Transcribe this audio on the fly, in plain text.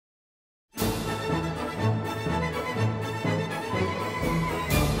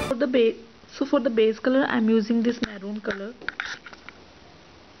for the base color I'm using this maroon color.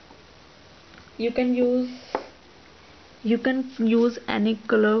 You can use any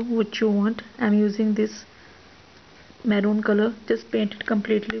color which you want. I'm using this maroon color. Just paint it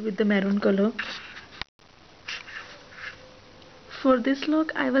completely with the maroon color. For this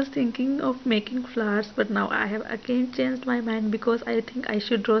look I was thinking of making flowers, but now I have again changed my mind because I think I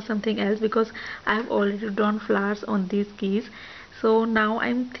should draw something else, because I have already drawn flowers on these keys. So now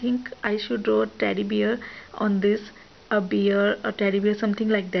I think I should draw a teddy bear on this, a bear, a teddy bear, something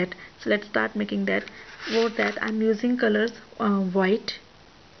like that. So let's start making that. For that I'm using colors white,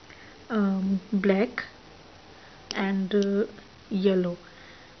 black and yellow.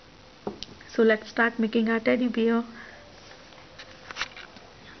 So let's start making our teddy bear.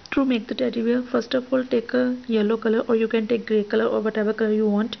 To make the teddy bear, first of all take a yellow color, or you can take grey color or whatever color you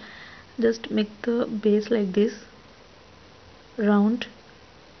want. Just make the base like this, round.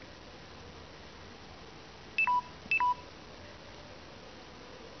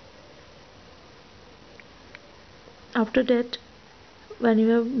 After that, when you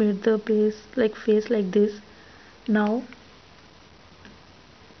have made the base like face like this, now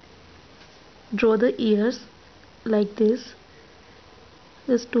draw the ears like this,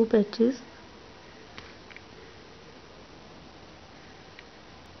 just 2 patches.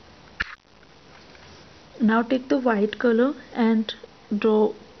 Now take the white color and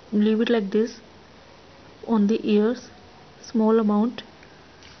leave it like this on the ears, small amount.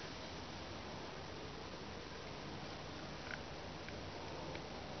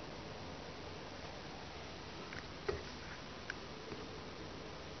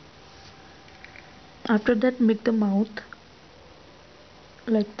 After that, make the mouth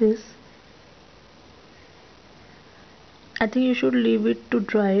like this. I think you should leave it to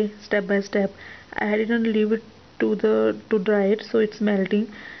dry step by step. I didn't leave it to dry it, so it's melting.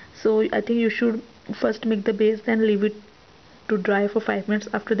 So I think you should first make the base, then leave it to dry for 5 minutes.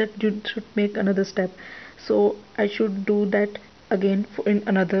 After that you should make another step. So I should do that again in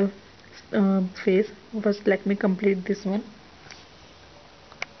another phase. First let me complete this one.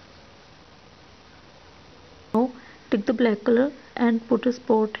 Now take the black color and put a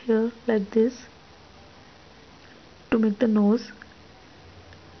spot here like this to make the nose,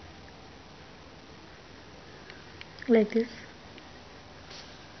 like this.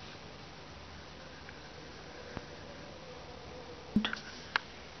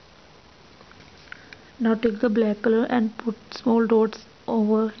 Now take the black color and put small dots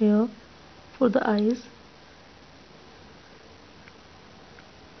over here for the eyes.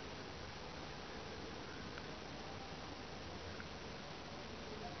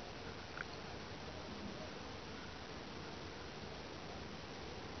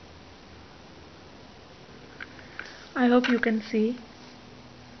 I hope you can see.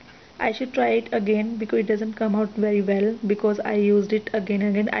 I should try it again because it doesn't come out very well, because I used it again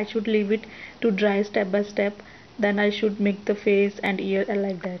and again. I should leave it to dry step by step, then I should make the face and ear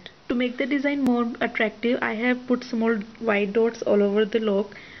like that. To make the design more attractive, I have put small white dots all over the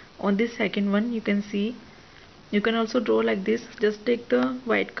lock. On this second one you can see. You can also draw like this. Just take the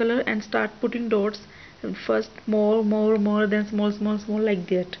white color and start putting dots. First more, then small like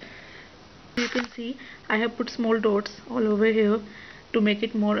that. You can see I have put small dots all over here to make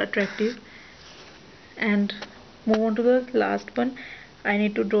it more attractive. And move on to the last one. I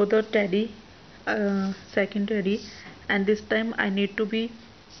need to draw the teddy, second teddy, and this time I need to be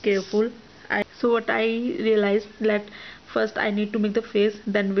careful. So what I realized, that first I need to make the face,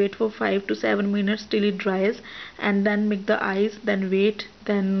 then wait for 5 to 7 minutes till it dries, and then make the eyes, then wait,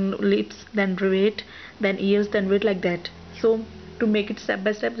 then lips, then wait, then ears, then wait, like that. So to make it step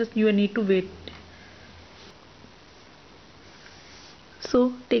by step, just you need to wait.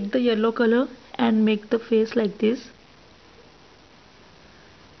 So take the yellow color and make the face like this.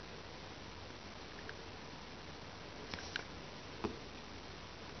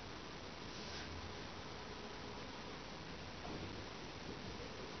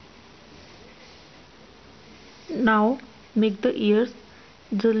 Now make the ears,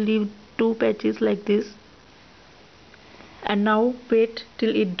 just leave 2 patches like this, and now wait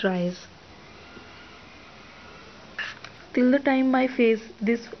till it dries. Till the time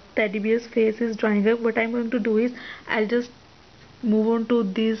this teddy bear's face is drying up, what I'm going to do is I'll just move on to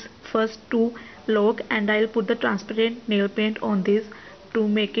these first 2 lock, and I'll put the transparent nail paint on this to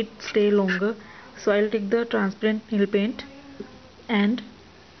make it stay longer. So I'll take the transparent nail paint and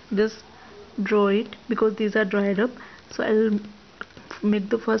just draw it, because these are dried up. So I'll make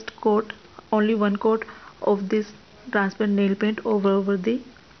the first coat, only one coat of this transparent nail paint all over the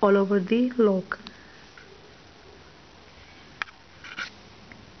lock.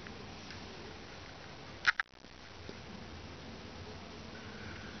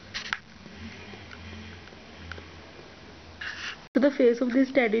 the face of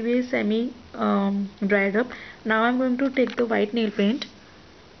this teddy bear is semi dried up. Now I'm going to take the white nail paint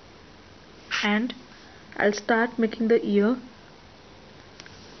and I'll start making the ear.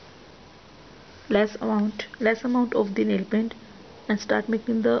 Less amount of the nail paint, and start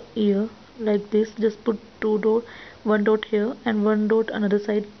making the ear like this. Just put one dot here and one dot another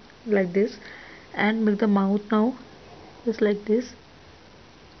side like this, and make the mouth now just like this.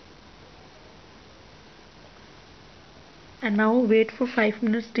 And now wait for 5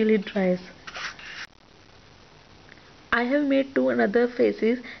 minutes till it dries. I have made two another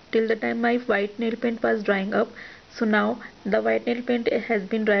faces till the time my white nail paint was drying up. So now the white nail paint has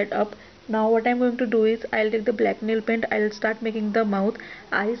been dried up. Now what I'm going to do is I'll take the black nail paint. I'll start making the mouth,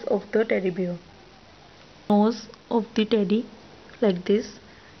 eyes of the teddy bear, nose of the teddy like this,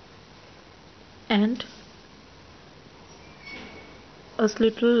 and a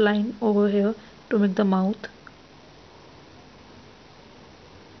little line over here to make the mouth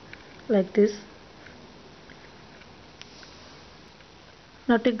like this.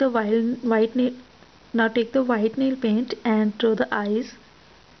 Now take the white nail paint and draw the eyes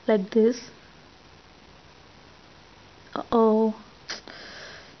like this. Oh,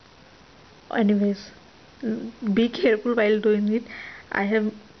 anyways, be careful while doing it. I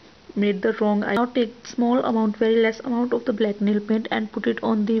have made the wrong eye. Now take small amount, very less amount of the black nail paint and put it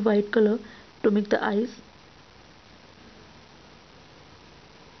on the white color to make the eyes.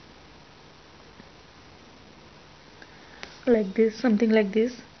 Like this, something like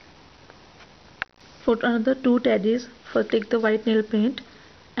this. For another two teddies, first take the white nail paint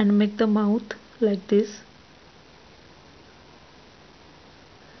and make the mouth like this.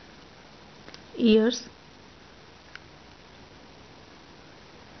 Ears.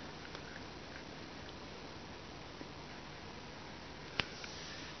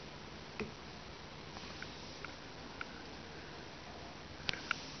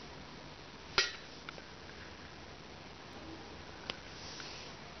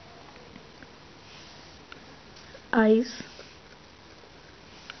 Eyes.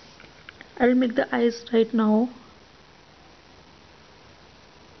 I'll make the eyes right now.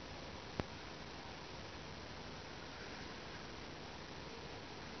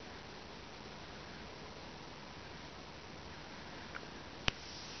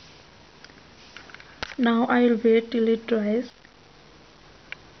 Now I'll wait till it dries.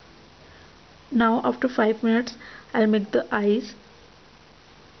 Now after 5 minutes I'll make the eyes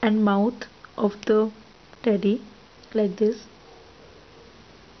and mouth of the teddy like this.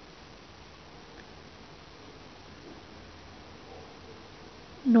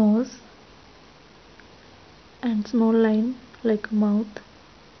 Nose and small line like a mouth.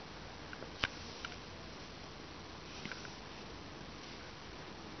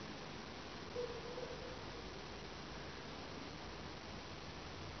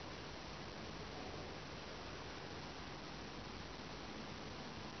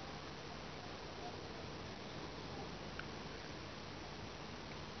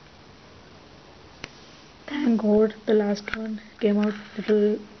 Thank God the last one came out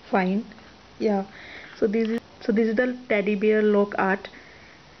little fine. Yeah. So this is the teddy bear lock art.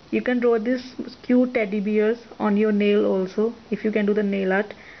 You can draw this cute teddy bears on your nail also if you can do the nail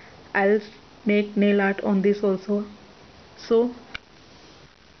art. I'll make nail art on this also. So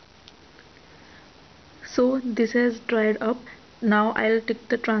this has dried up. Now I'll take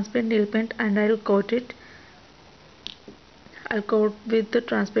the transparent nail paint and I'll coat it. I'll coat with the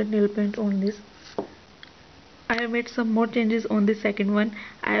transparent nail paint on this. I have made some more changes on the second one.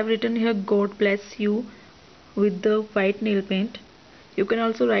 I have written here God bless you with the white nail paint. You can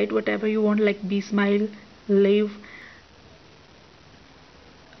also write whatever you want, like be smile, live.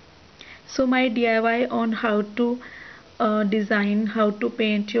 So my DIY on how to design, how to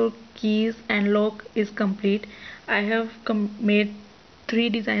paint your keys and lock is complete. I have made 3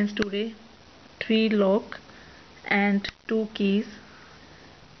 designs today, 3 lock and 2 keys.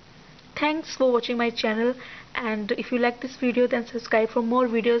 Thanks for watching my channel, and if you like this video then subscribe for more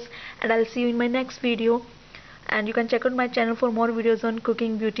videos, and I'll see you in my next video. And you can check out my channel for more videos on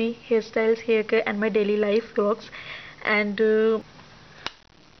cooking, beauty, hairstyles, hair care and my daily life vlogs, and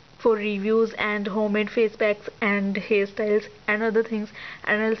for reviews and homemade face packs and hairstyles and other things.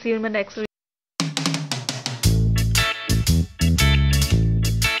 And I'll see you in my next video.